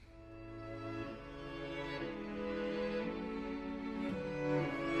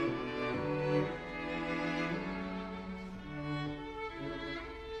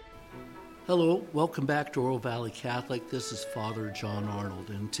Hello, welcome back to Oro Valley Catholic. This is Father John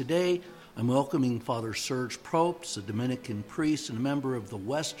Arnold, and today I'm welcoming Father Serge Probst, a Dominican priest and a member of the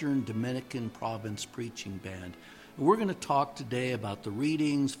Western Dominican Province Preaching Band. And we're going to talk today about the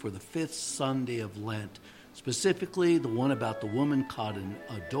readings for the fifth Sunday of Lent, specifically the one about the woman caught in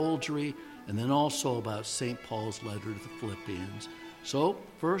adultery, and then also about St. Paul's letter to the Philippians. So,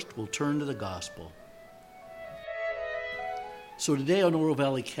 first we'll turn to the Gospel. So today on Oro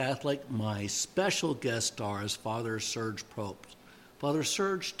Valley Catholic, my special guest star is Father Serge Probst. Father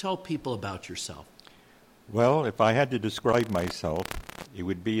Serge, tell people about yourself. Well, if I had to describe myself, it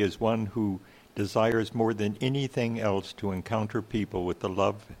would be as one who desires more than anything else to encounter people with the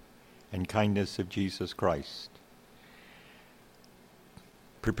love and kindness of Jesus Christ.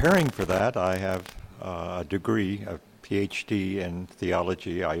 Preparing for that, I have a degree, a PhD in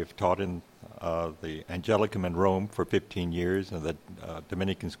theology. I have taught in the Angelicum in Rome for 15 years and the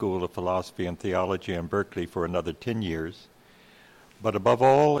Dominican School of Philosophy and Theology in Berkeley for another 10 years. But above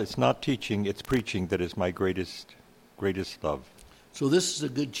all, it's not teaching, it's preaching that is my greatest love. So this is a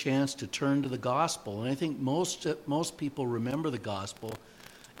good chance to turn to the Gospel. And I think most people remember the Gospel.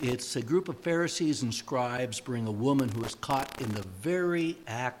 It's a group of Pharisees and scribes bring a woman who is caught in the very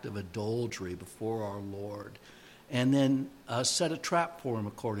act of adultery before our Lord, and then set a trap for him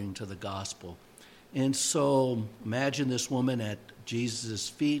according to the Gospel. And so imagine this woman at Jesus'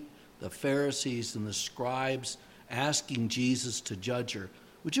 feet, the Pharisees and the scribes asking Jesus to judge her.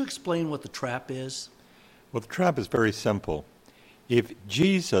 Would you explain what the trap is? Well, the trap is very simple. If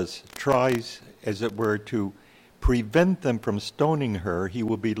Jesus tries, as it were, to prevent them from stoning her, he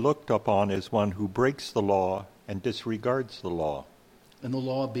will be looked upon as one who breaks the law and disregards the law. And the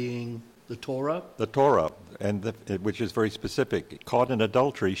law being the Torah? The Torah, which is very specific. Caught in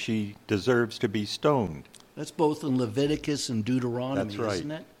adultery, she deserves to be stoned. That's both in Leviticus and Deuteronomy, That's right.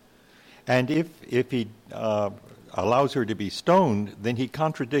 Isn't it? And if he allows her to be stoned, then he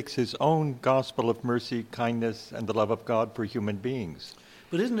contradicts his own gospel of mercy, kindness, and the love of God for human beings.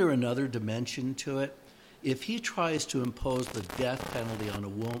 But isn't there another dimension to it? If he tries to impose the death penalty on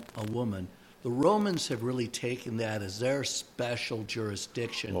a woman, the Romans have really taken that as their special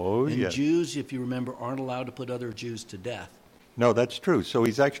jurisdiction. Oh, and yes. Jews, if you remember, aren't allowed to put other Jews to death. No, that's true. So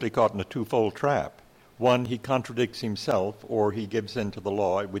he's actually caught in a twofold trap. One, he contradicts himself, or he gives in to the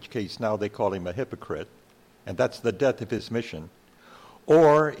law, in which case now they call him a hypocrite, and that's the death of his mission.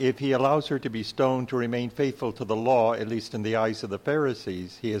 Or if he allows her to be stoned to remain faithful to the law, at least in the eyes of the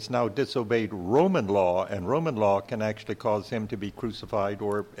Pharisees, he has now disobeyed Roman law, and Roman law can actually cause him to be crucified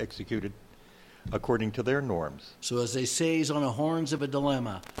or executed according to their norms. So as they say, he's on the horns of a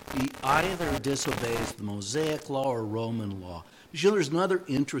dilemma. He either disobeys the Mosaic law or Roman law. But you know, there's another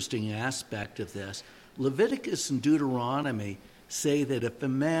interesting aspect of this. Leviticus and Deuteronomy say that if a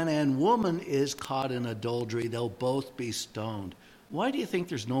man and woman is caught in adultery, they'll both be stoned. Why do you think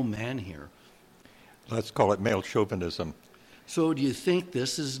there's no man here? Let's call it male chauvinism. So do you think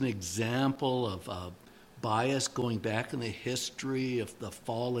this is an example of bias going back in the history of the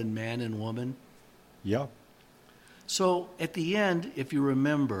fallen man and woman? Yeah. So at the end, if you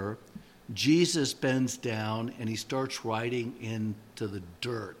remember, Jesus bends down and he starts writing into the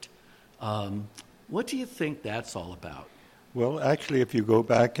dirt. What do you think that's all about? Well, actually, if you go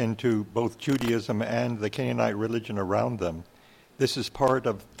back into both Judaism and the Canaanite religion around them, this is part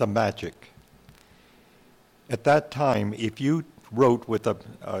of the magic. At that time, if you wrote with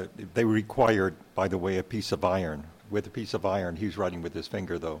they required, by the way, a piece of iron. With a piece of iron, he's writing with his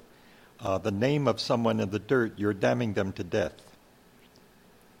finger, though. The name of someone in the dirt, you're damning them to death.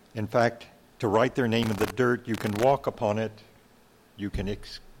 In fact, to write their name in the dirt, you can walk upon it, you can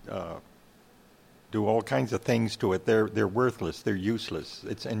do all kinds of things to it. They're worthless, they're useless,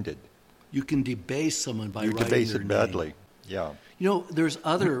 it's ended. You can debase someone by you writing debase their it badly. name. Yeah. You know, there's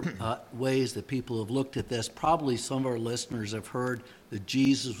other ways that people have looked at this. Probably some of our listeners have heard that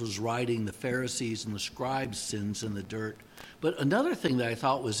Jesus was writing the Pharisees and the scribes' sins in the dirt. But another thing that I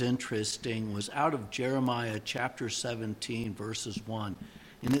thought was interesting was out of Jeremiah chapter 17, verses 1.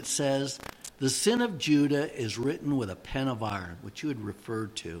 And it says, "The sin of Judah is written with a pen of iron," which you had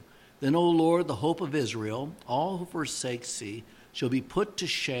referred to. "Then, O Lord, the hope of Israel, all who forsake thee shall be put to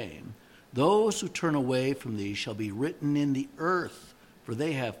shame. Those who turn away from thee shall be written in the earth, for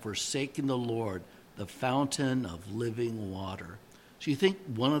they have forsaken the Lord, the fountain of living water." So you think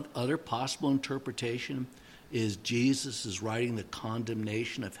one of the other possible interpretation is Jesus is writing the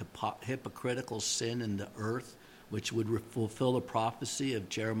condemnation of hypocritical sin in the earth, which would fulfill the prophecy of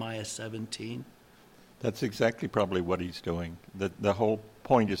Jeremiah 17? That's exactly probably what he's doing. The whole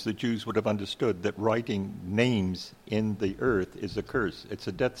point is the Jews would have understood that writing names in the earth is a curse. It's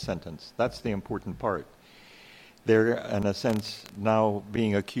a death sentence. That's the important part. They're, in a sense, now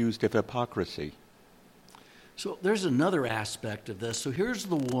being accused of hypocrisy. So there's another aspect of this. So here's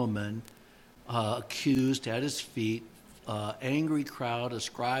the woman accused at his feet, angry crowd of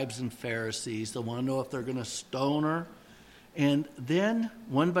scribes and Pharisees. They want to know if they're going to stone her. And then,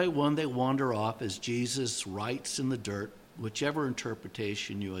 one by one, they wander off as Jesus writes in the dirt, whichever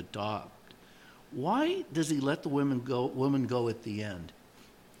interpretation you adopt. Why does he let the woman go at the end?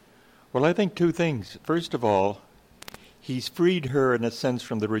 Well, I think two things. First of all, he's freed her, in a sense,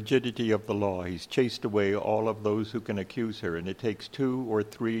 from the rigidity of the law. He's chased away all of those who can accuse her, and it takes 2 or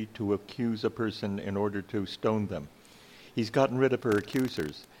 3 to accuse a person in order to stone them. He's gotten rid of her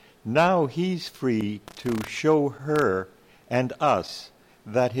accusers. Now he's free to show her and us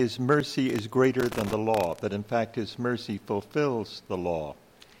that his mercy is greater than the law, that in fact his mercy fulfills the law.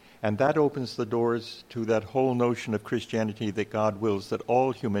 And that opens the doors to that whole notion of Christianity that God wills that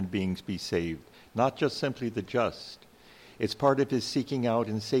all human beings be saved, not just simply the just. It's part of his seeking out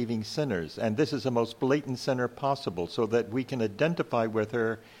and saving sinners. And this is the most blatant sinner possible, so that we can identify with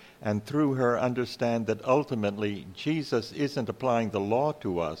her and through her understand that ultimately Jesus isn't applying the law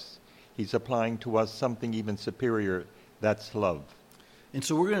to us. He's applying to us something even superior. That's love. And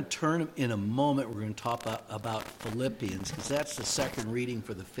so we're going to turn in a moment, we're going to talk about Philippians, because that's the second reading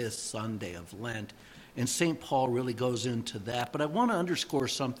for the 5th Sunday of Lent. And St. Paul really goes into that. But I want to underscore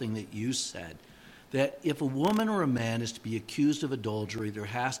something that you said, that if a woman or a man is to be accused of adultery, there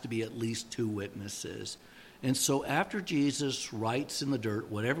has to be at least 2 witnesses. And so after Jesus writes in the dirt,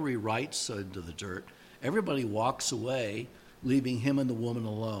 whatever he writes into the dirt, everybody walks away, leaving him and the woman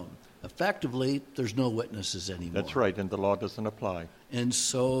alone. Effectively, there's no witnesses anymore. That's right, and the law doesn't apply. And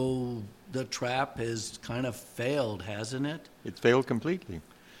so the trap has kind of failed, hasn't it? It's failed completely.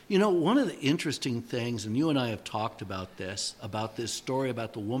 You know, one of the interesting things, and you and I have talked about this story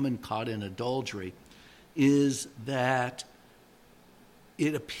about the woman caught in adultery, is that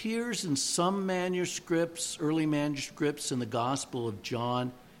it appears in some manuscripts, early manuscripts in the Gospel of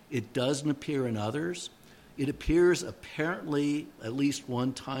John. It doesn't appear in others. It appears apparently at least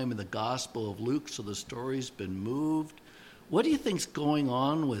one time in the Gospel of Luke, so the story's been moved. What do you think's going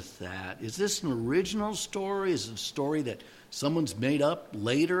on with that? Is this an original story? Is it a story that someone's made up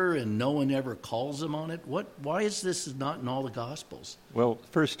later and no one ever calls them on it? Why is this not in all the Gospels? Well,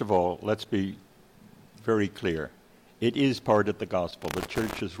 first of all, let's be very clear. It is part of the Gospel. The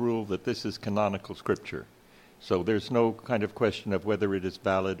Church has ruled that this is canonical Scripture. So there's no kind of question of whether it is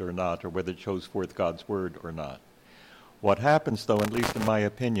valid or not, or whether it shows forth God's Word or not. What happens, though, at least in my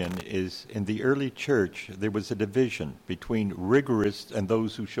opinion, is in the early church, there was a division between rigorists and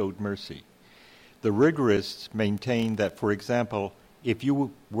those who showed mercy. The rigorists maintained that, for example, if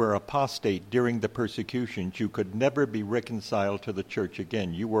you were apostate during the persecutions, you could never be reconciled to the church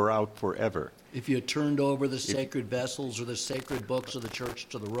again. You were out forever. If you had turned over the sacred vessels or the sacred books of the church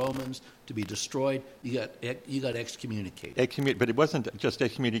to the Romans to be destroyed, you got excommunicated. But it wasn't just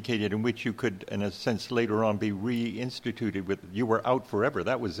excommunicated in which you could, in a sense, later on be reinstituted with, you were out forever.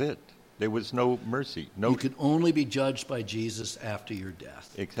 That was it. There was no mercy. You could only be judged by Jesus after your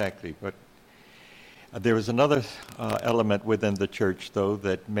death. Exactly. But there was another element within the church, though,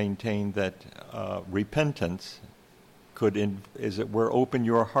 that maintained that repentance could, as it were, open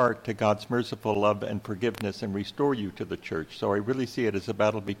your heart to God's merciful love and forgiveness and restore you to the church. So I really see it as a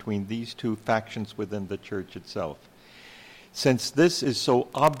battle between these two factions within the church itself. Since this is so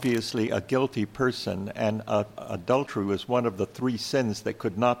obviously a guilty person, and adultery was one of the 3 sins that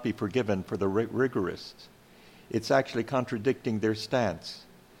could not be forgiven for the rigorists, it's actually contradicting their stance.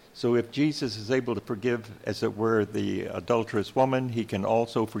 So if Jesus is able to forgive, as it were, the adulterous woman, he can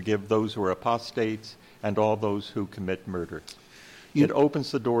also forgive those who are apostates and all those who commit murder. It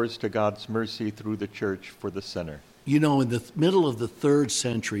opens the doors to God's mercy through the church for the sinner. You know, in the middle of the 3rd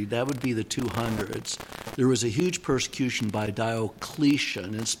century, that would be the 200s, there was a huge persecution by Diocletian,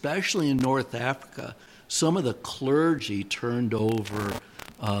 and especially in North Africa. Some of the clergy turned over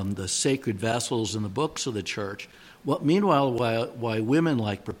the sacred vessels and the books of the church. Meanwhile, why women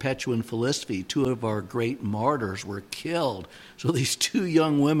like Perpetua and Felicity, 2 of our great martyrs, were killed. So these 2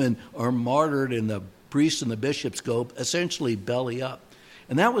 young women are martyred, and the priests and the bishops go essentially belly up.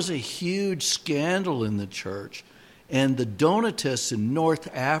 And that was a huge scandal in the church. And the Donatists in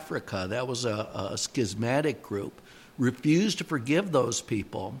North Africa, that was a schismatic group, refused to forgive those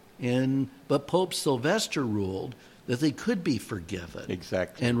people. But Pope Sylvester ruled that they could be forgiven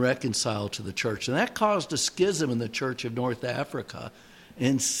and reconciled to the church. And that caused a schism in the Church of North Africa.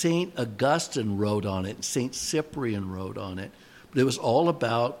 And St. Augustine wrote on it, St. Cyprian wrote on it. But it was all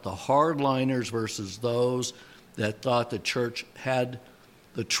about the hardliners versus those that thought the church had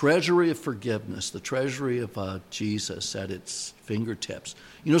the treasury of forgiveness, the treasury of Jesus at its fingertips.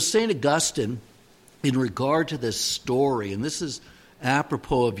 You know, St. Augustine, in regard to this story, and this is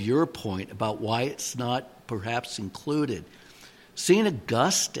apropos of your point about why it's not perhaps included, St.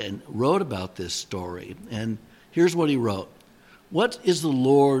 Augustine wrote about this story, and here's what he wrote. What is the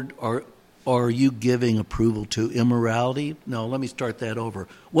Lord, are you giving approval to immorality? No, let me start that over.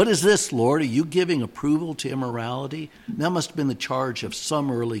 What is this, Lord? Are you giving approval to immorality? That must have been the charge of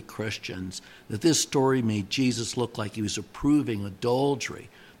some early Christians, that this story made Jesus look like he was approving adultery.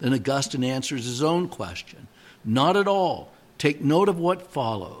 Then Augustine answers his own question. Not at all. Take note of what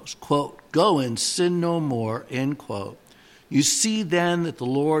follows. Quote, go and sin no more, end quote. You see then that the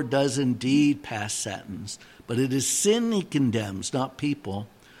Lord does indeed pass sentence, but it is sin he condemns, not people.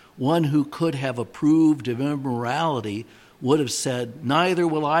 One who could have approved of immorality would have said, neither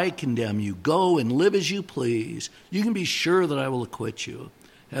will I condemn you. Go and live as you please. You can be sure that I will acquit you.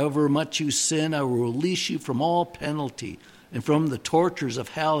 However much you sin, I will release you from all penalty and from the tortures of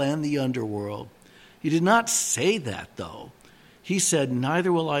hell and the underworld. He did not say that, though. He said,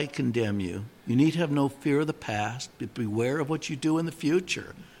 neither will I condemn you. You need have no fear of the past, but beware of what you do in the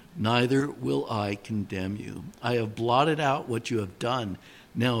future. Neither will I condemn you. I have blotted out what you have done.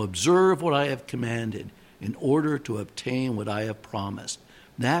 Now observe what I have commanded in order to obtain what I have promised.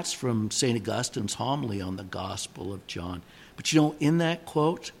 That's from St. Augustine's homily on the Gospel of John. But you know, in that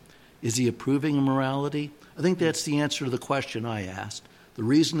quote, is he approving immorality? I think that's the answer to the question I asked. The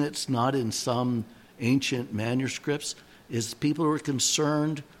reason it's not in some ancient manuscripts is people are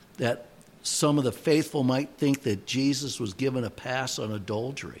concerned that some of the faithful might think that Jesus was given a pass on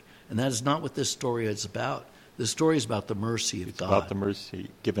adultery. And that is not what this story is about. This story is about the mercy of God. It's about the mercy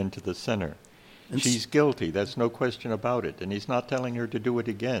given to the sinner. And she's guilty, there's no question about it. And he's not telling her to do it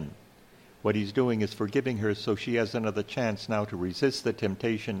again. What he's doing is forgiving her so she has another chance now to resist the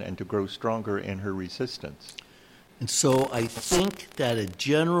temptation and to grow stronger in her resistance. And so I think that a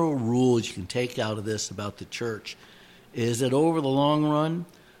general rule you can take out of this about the church is that over the long run,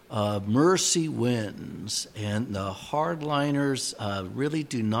 mercy wins, and the hardliners really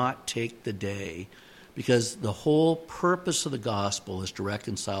do not take the day, because the whole purpose of the gospel is to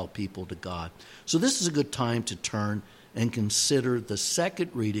reconcile people to God. So this is a good time to turn and consider the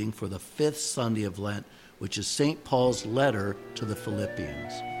second reading for the fifth Sunday of Lent, which is St. Paul's letter to the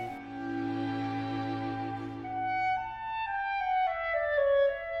Philippians.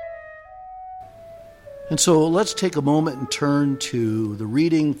 And so let's take a moment and turn to the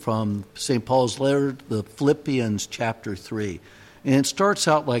reading from St. Paul's letter to the Philippians chapter 3. And it starts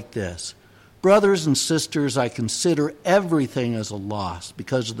out like this. Brothers and sisters, I consider everything as a loss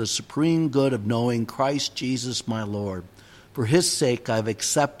because of the supreme good of knowing Christ Jesus my Lord. For his sake I've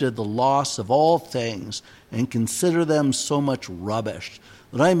accepted the loss of all things and consider them so much rubbish,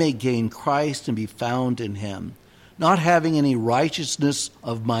 that I may gain Christ and be found in him, not having any righteousness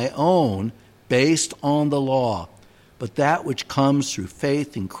of my own based on the law, but that which comes through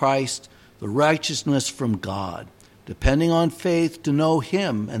faith in Christ, the righteousness from God, depending on faith to know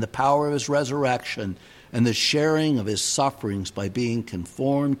him and the power of his resurrection and the sharing of his sufferings by being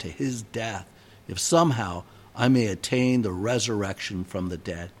conformed to his death, if somehow I may attain the resurrection from the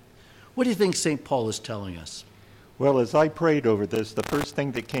dead. What do you think St. Paul is telling us? Well, as I prayed over this, the first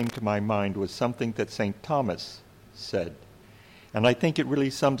thing that came to my mind was something that St. Thomas said. And I think it really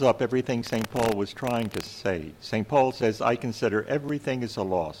sums up everything St. Paul was trying to say. St. Paul says, I consider everything as a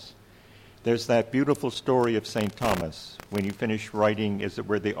loss. There's that beautiful story of St. Thomas when he finished writing, as it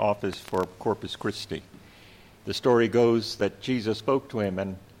were, the office for Corpus Christi. The story goes that Jesus spoke to him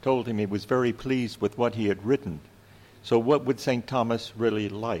and told him he was very pleased with what he had written. So what would St. Thomas really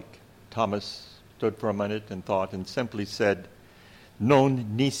like? Thomas stood for a minute and thought and simply said,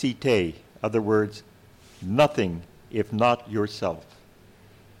 non nisi te, other words, nothing if not yourself.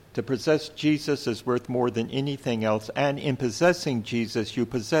 To possess Jesus is worth more than anything else, and in possessing Jesus, you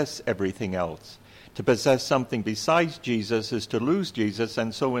possess everything else. To possess something besides Jesus is to lose Jesus,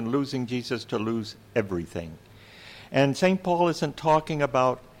 and so in losing Jesus, to lose everything. And St. Paul isn't talking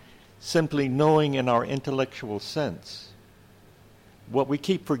about simply knowing in our intellectual sense. What we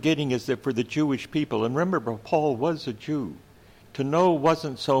keep forgetting is that for the Jewish people, and remember, Paul was a Jew, to know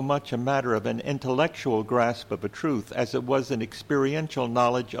wasn't so much a matter of an intellectual grasp of a truth as it was an experiential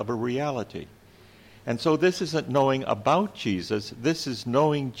knowledge of a reality. And so this isn't knowing about Jesus, this is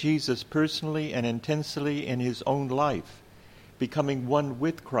knowing Jesus personally and intensely in his own life, becoming one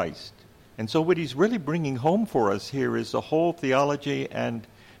with Christ. And so what he's really bringing home for us here is the whole theology and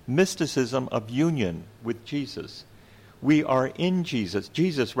mysticism of union with Jesus. We are in Jesus.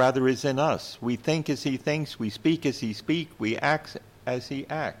 Jesus, rather, is in us. We think as he thinks. We speak as he speaks. We act as he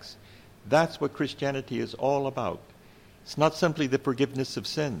acts. That's what Christianity is all about. It's not simply the forgiveness of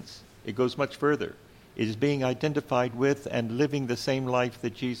sins. It goes much further. It is being identified with and living the same life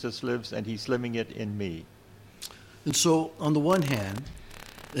that Jesus lives, and he's living it in me. And so, on the one hand,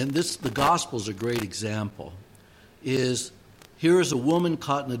 and the gospel is a great example, is here is a woman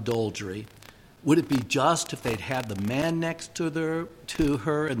caught in adultery. Would it be just if they'd had the man next to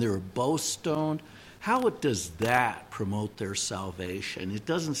her and they were both stoned? How does that promote their salvation? It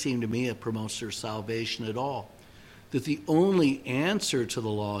doesn't seem to me it promotes their salvation at all. That the only answer to the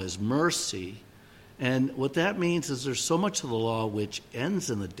law is mercy. And what that means is there's so much of the law which ends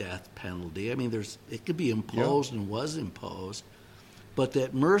in the death penalty. I mean, it could be imposed and was imposed. But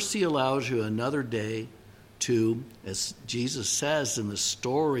that mercy allows you another day to, as Jesus says in the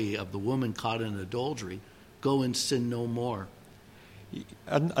story of the woman caught in adultery, go and sin no more.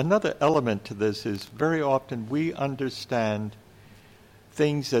 Another element to this is very often we understand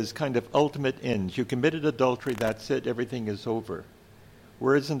things as kind of ultimate ends. You committed adultery, that's it, everything is over.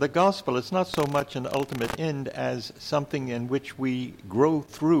 Whereas in the gospel, it's not so much an ultimate end as something in which we grow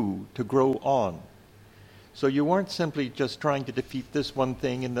through to grow on. So you aren't simply just trying to defeat this one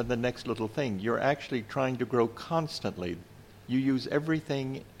thing and then the next little thing. You're actually trying to grow constantly. You use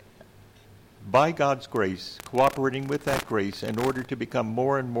everything by God's grace, cooperating with that grace in order to become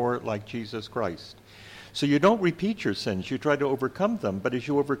more and more like Jesus Christ. So you don't repeat your sins, you try to overcome them, but as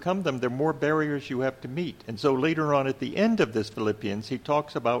you overcome them, there are more barriers you have to meet. And so later on at the end of this Philippians, he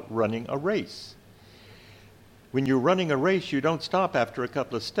talks about running a race. When you're running a race, you don't stop after a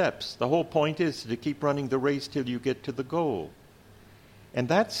couple of steps. The whole point is to keep running the race till you get to the goal. In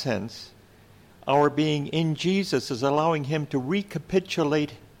that sense, our being in Jesus is allowing him to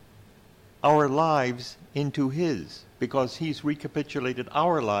recapitulate our lives into his, because he's recapitulated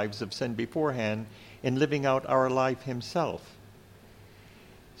our lives of sin beforehand in living out our life himself.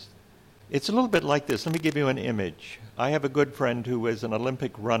 It's a little bit like this. Let me give you an image. I have a good friend who is an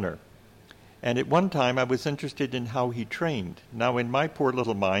Olympic runner. And at one time, I was interested in how he trained. Now, in my poor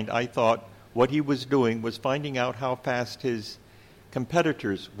little mind, I thought what he was doing was finding out how fast his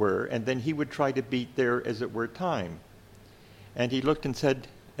competitors were, and then he would try to beat their, as it were, time. And he looked and said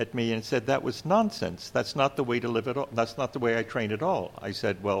at me and said, that was nonsense. That's not the way to live at all. That's not the way I train at all. I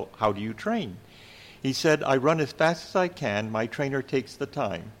said, well, how do you train? He said, I run as fast as I can. My trainer takes the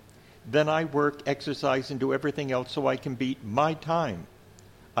time. Then I work, exercise, and do everything else so I can beat my time.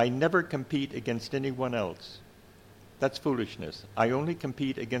 I never compete against anyone else. That's foolishness. I only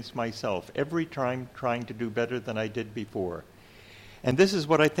compete against myself, every time trying to do better than I did before. And this is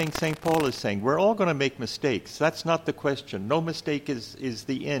what I think St. Paul is saying. We're all going to make mistakes. That's not the question. No mistake is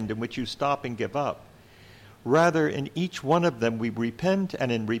the end in which you stop and give up. Rather, in each one of them, we repent,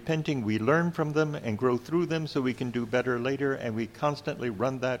 and in repenting, we learn from them and grow through them so we can do better later, and we constantly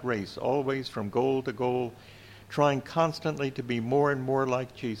run that race, always from goal to goal, trying constantly to be more and more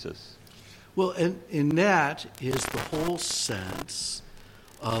like Jesus. Well, and in that is the whole sense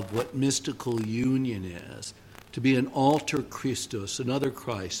of what mystical union is, to be an alter Christus, another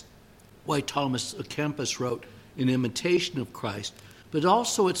Christ. Why Thomas à Kempis wrote, in imitation of Christ. But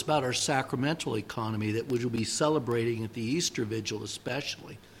also it's about our sacramental economy that we will be celebrating at the Easter Vigil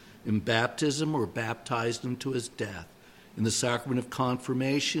especially. In baptism, we're baptized into his death. In the sacrament of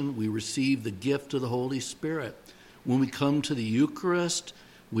confirmation, we receive the gift of the Holy Spirit. When we come to the Eucharist,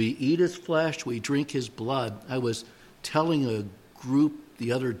 we eat his flesh, we drink his blood. I was telling a group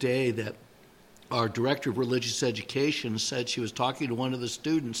the other day that our director of religious education said she was talking to one of the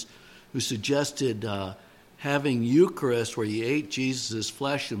students who suggested having Eucharist where you ate Jesus'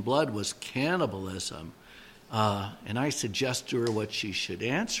 flesh and blood was cannibalism. And I suggest to her what she should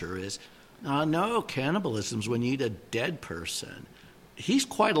answer is, no, cannibalism is when you eat a dead person. He's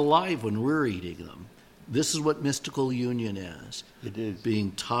quite alive when we're eating them. This is what mystical union is. It is.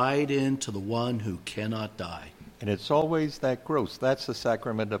 Being tied into the one who cannot die. And it's always that growth. That's the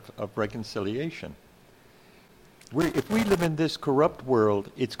sacrament of reconciliation. If we live in this corrupt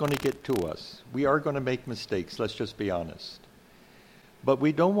world, it's going to get to us. We are going to make mistakes, let's just be honest. But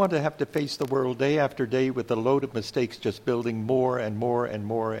we don't want to have to face the world day after day with a load of mistakes just building more and more and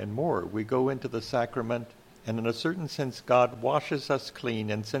more and more. We go into the sacrament, and in a certain sense, God washes us clean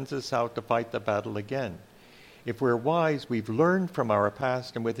and sends us out to fight the battle again. If we're wise, we've learned from our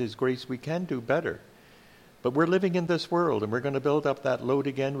past, and with his grace, we can do better. But we're living in this world, and we're going to build up that load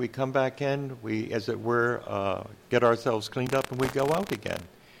again. We come back in, we, as it were, get ourselves cleaned up, and we go out again.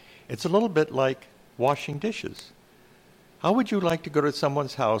 It's a little bit like washing dishes. How would you like to go to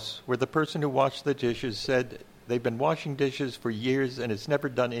someone's house where the person who washed the dishes said They've been washing dishes for years, and it's never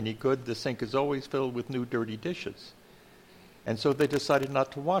done any good. The sink is always filled with new dirty dishes. And so they decided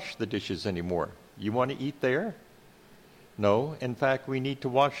not to wash the dishes anymore. You want to eat there? No. In fact, we need to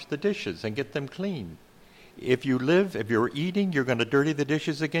wash the dishes and get them clean. If you're eating, you're going to dirty the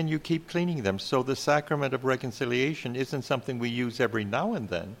dishes again, you keep cleaning them. So the sacrament of reconciliation isn't something we use every now and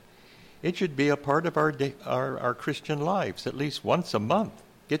then. It should be a part of our Christian lives, at least once a month.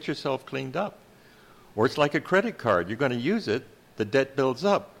 Get yourself cleaned up. Or it's like a credit card. You're going to use it, the debt builds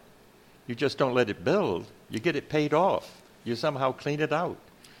up. You just don't let it build. You get it paid off. You somehow clean it out.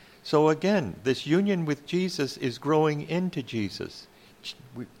 So again, this union with Jesus is growing into Jesus.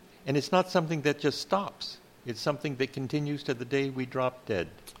 And it's not something that just stops. It's something that continues to the day we drop dead.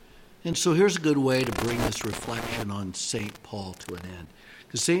 And so here's a good way to bring this reflection on St. Paul to an end.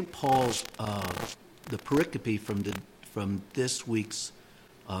 Because St. Paul's, the pericope from this week's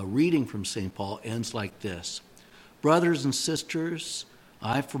reading from St. Paul ends like this. Brothers and sisters,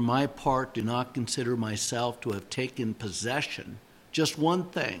 I for my part do not consider myself to have taken possession, just one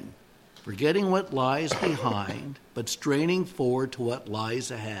thing, forgetting what lies behind, but straining forward to what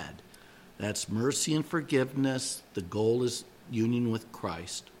lies ahead. That's mercy and forgiveness. The goal is union with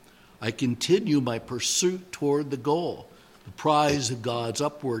Christ. I continue my pursuit toward the goal, the prize of God's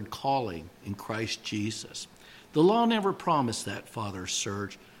upward calling in Christ Jesus. The law never promised that, Father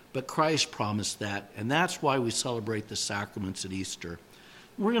Serge, but Christ promised that, and that's why we celebrate the sacraments at Easter.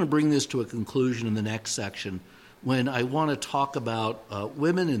 We're going to bring this to a conclusion in the next section when I want to talk about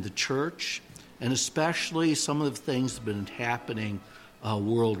women in the church, and especially some of the things that have been happening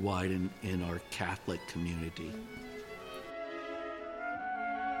worldwide in our Catholic community.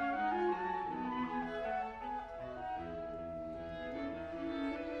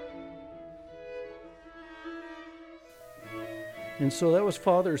 And so that was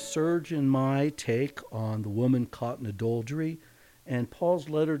Father Serge and my take on the woman caught in adultery and Paul's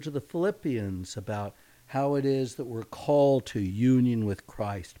letter to the Philippians about how it is that we're called to union with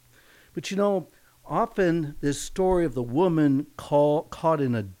Christ. But you know, often this story of the woman caught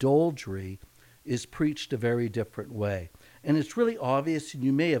in adultery is preached a very different way. And it's really obvious, and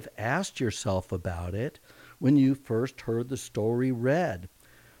you may have asked yourself about it when you first heard the story read.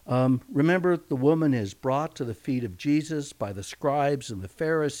 Remember, the woman is brought to the feet of Jesus by the scribes and the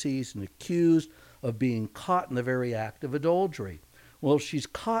Pharisees and accused of being caught in the very act of adultery. Well, if she's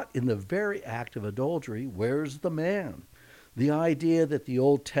caught in the very act of adultery, where's the man? The idea that the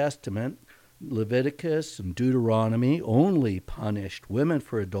Old Testament, Leviticus and Deuteronomy, only punished women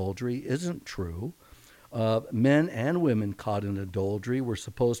for adultery isn't true. Men and women caught in adultery were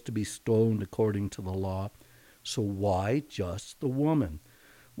supposed to be stoned according to the law. So why just the woman?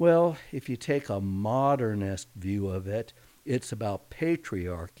 Well, if you take a modernist view of it, it's about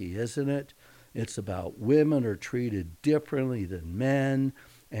patriarchy, isn't it? It's about women are treated differently than men,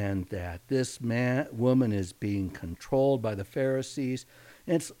 and that this woman is being controlled by the Pharisees.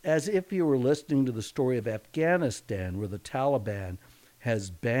 And it's as if you were listening to the story of Afghanistan, where the Taliban has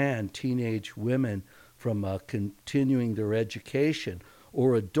banned teenage women from continuing their education,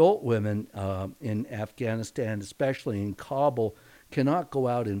 or adult women in Afghanistan, especially in Kabul, cannot go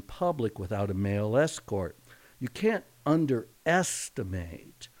out in public without a male escort. You can't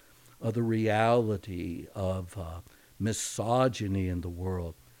underestimate the reality of misogyny in the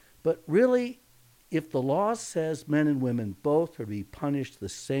world. But really, if the law says men and women both are to be punished the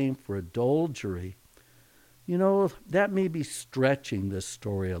same for adultery, you know, that may be stretching this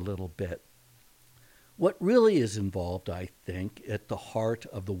story a little bit. What really is involved, I think, at the heart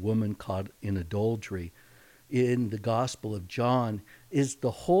of the woman caught in adultery in the Gospel of John is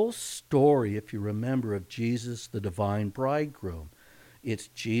the whole story, if you remember, of Jesus, the divine bridegroom. It's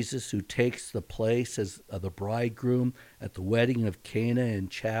Jesus who takes the place as the bridegroom at the wedding of Cana in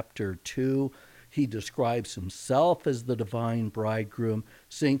chapter 2. He describes himself as the divine bridegroom.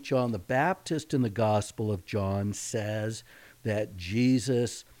 St. John the Baptist in the Gospel of John says that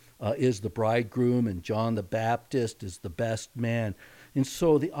Jesus is the bridegroom and John the Baptist is the best man. And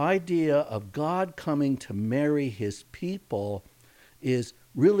so the idea of God coming to marry his people is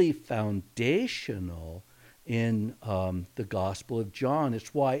really foundational in the Gospel of John.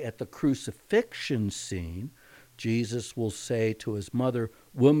 It's why at the crucifixion scene, Jesus will say to his mother,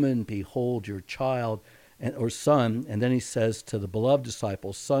 "Woman, behold your child," or son, and then he says to the beloved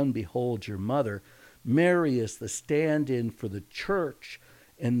disciple, "Son, behold your mother." Mary is the stand-in for the church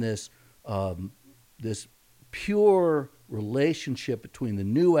in this pure relationship between the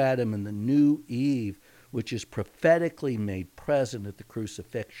new Adam and the new Eve, which is prophetically made present at the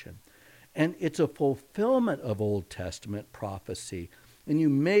crucifixion. And it's a fulfillment of Old Testament prophecy. And you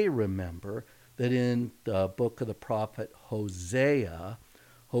may remember that in the book of the prophet Hosea,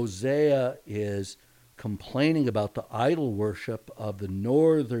 Hosea is complaining about the idol worship of the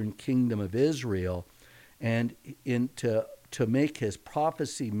northern kingdom of Israel, and to make his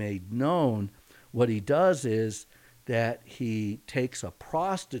prophecy made known, what he does is that he takes a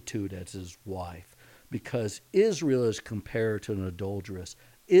prostitute as his wife, because Israel is compared to an adulteress.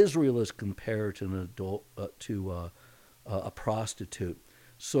 Israel is compared to a prostitute,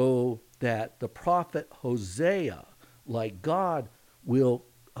 so that the prophet Hosea, like God, will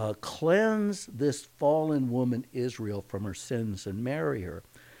cleanse this fallen woman Israel from her sins and marry her.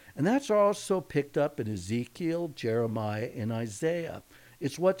 And that's also picked up in Ezekiel, Jeremiah, and Isaiah.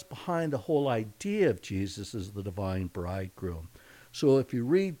 It's what's behind the whole idea of Jesus as the divine bridegroom. So if you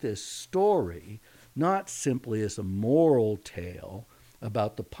read this story, not simply as a moral tale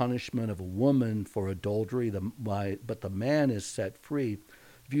about the punishment of a woman for adultery, but the man is set free,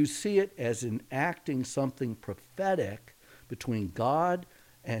 if you see it as enacting something prophetic between God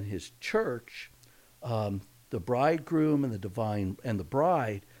and his church, the bridegroom and the divine and the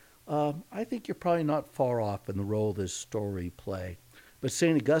bride, I think you're probably not far off in the role this story play. But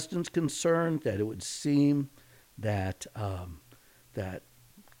St. Augustine's concerned that it would seem that that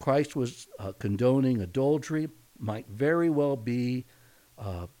Christ was condoning adultery might very well be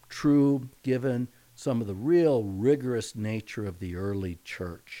true, given some of the real rigorous nature of the early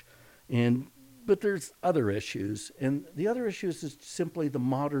church. But there's other issues, and the other issues is simply the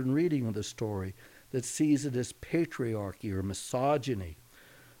modern reading of the story that sees it as patriarchy or misogyny,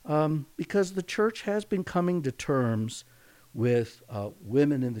 because the church has been coming to terms with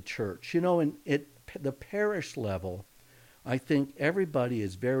women in the church. At the parish level, I think everybody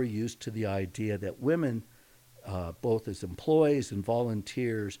is very used to the idea that women, both as employees and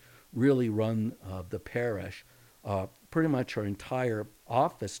volunteers, really run the parish. Pretty much our entire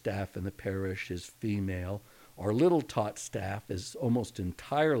office staff in the parish is female. Our little tot staff is almost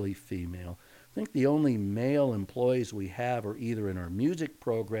entirely female. I think the only male employees we have are either in our music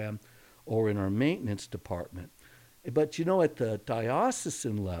program or in our maintenance department. But at the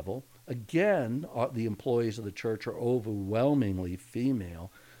diocesan level, again, the employees of the church are overwhelmingly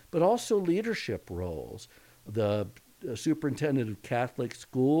female, but also leadership roles. The superintendent of Catholic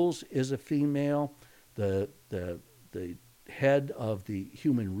schools is a female. The head of the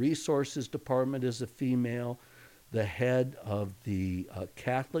human resources department is a female. The head of the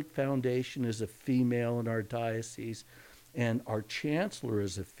Catholic Foundation is a female in our diocese, and our chancellor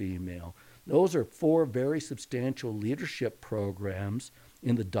is a female. Those are 4 very substantial leadership programs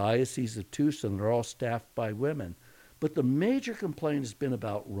in the Diocese of Tucson. They're all staffed by women. But the major complaint has been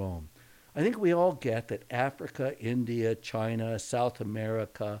about Rome. I think we all get that Africa, India, China, South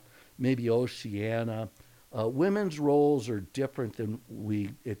America, maybe Oceania, women's roles are different than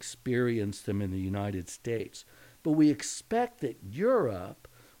we experience them in the United States. But we expect that Europe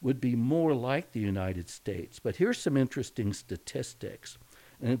would be more like the United States. But here's some interesting statistics.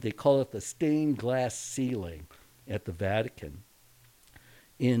 And they call it the stained glass ceiling at the Vatican.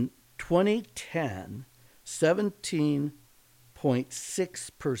 In 2010,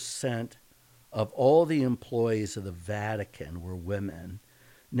 17.6% of all the employees of the Vatican were women.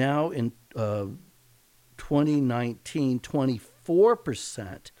 Now in 2019,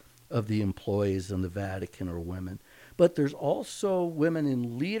 24% of the employees in the Vatican are women. But there's also women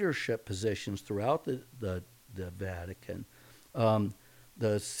in leadership positions throughout the Vatican.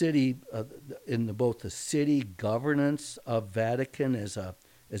 The city, both the city governance of Vatican as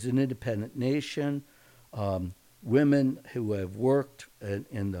an independent nation, women who have worked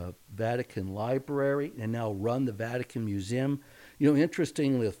in the Vatican Library and now run the Vatican Museum.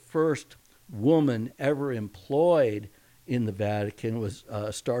 Interestingly, the first woman ever employed in the Vatican was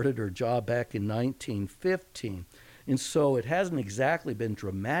started her job back in 1915. And so it hasn't exactly been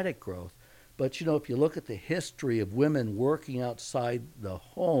dramatic growth. But, if you look at the history of women working outside the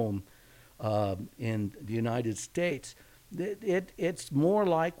home in the United States, it's more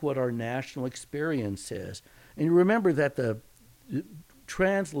like what our national experience is. And you remember that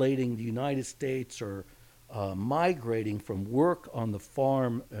translating the United States or migrating from work on the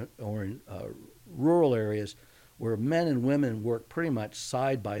farm or in rural areas where men and women work pretty much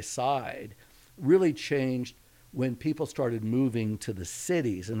side by side really changed when people started moving to the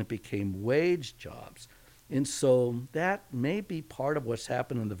cities and it became wage jobs. And so that may be part of what's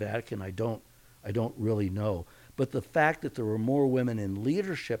happened in the Vatican. I don't really know. But the fact that there were more women in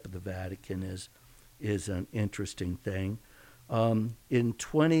leadership of the Vatican is an interesting thing. In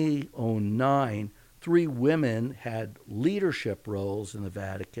 2009, 3 women had leadership roles in the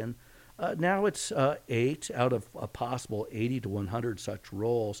Vatican. Now it's 8 out of a possible 80 to 100 such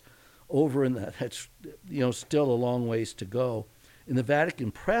roles. over in that's still a long ways to go. In the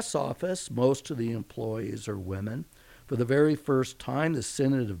Vatican press office, most of the employees are women. For the very first time, the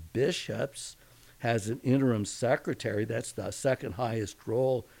Synod of Bishops has an interim secretary. That's the second highest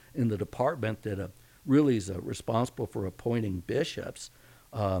role in the department that really is responsible for appointing bishops,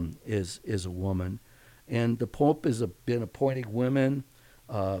 is a woman. And the Pope has been appointing women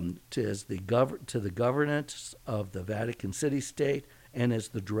to the governance of the Vatican City-State and as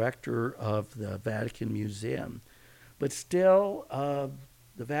the director of the Vatican Museum. But still,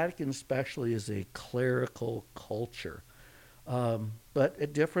 the Vatican especially is a clerical culture. But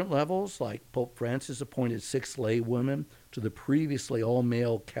at different levels, like Pope Francis appointed 6 lay women to the previously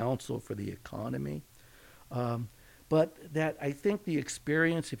all-male Council for the Economy. But that I think the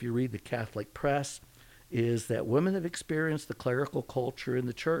experience, if you read the Catholic press, is that women have experienced the clerical culture in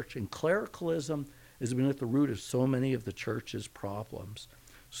the church, and clericalism has been at the root of so many of the church's problems.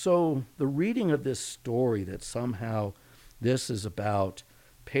 So the reading of this story that somehow this is about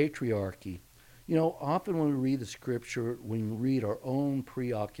patriarchy, often when we read the scripture, when we read our own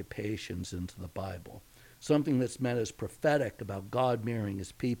preoccupations into the Bible, something that's meant as prophetic about God marrying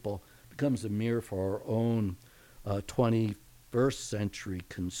his people becomes a mirror for our own 21st century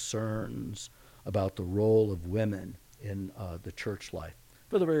concerns about the role of women in the church life.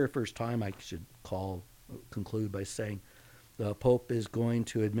 For the very first time, I should conclude by saying the Pope is going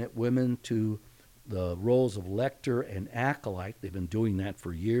to admit women to the roles of lector and acolyte. They've been doing that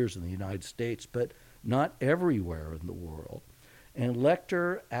for years in the United States, but not everywhere in the world. And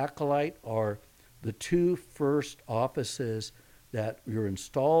lector, acolyte are the 2 first offices that you're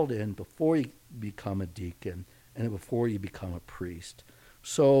installed in before you become a deacon and before you become a priest.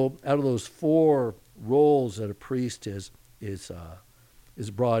 So out of those 4 roles that a priest is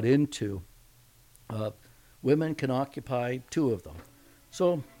brought into, women can occupy 2 of them.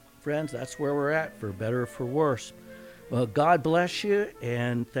 So, friends, that's where we're at, for better or for worse. Well, God bless you,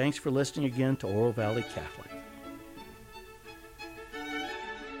 and thanks for listening again to Oro Valley Catholic.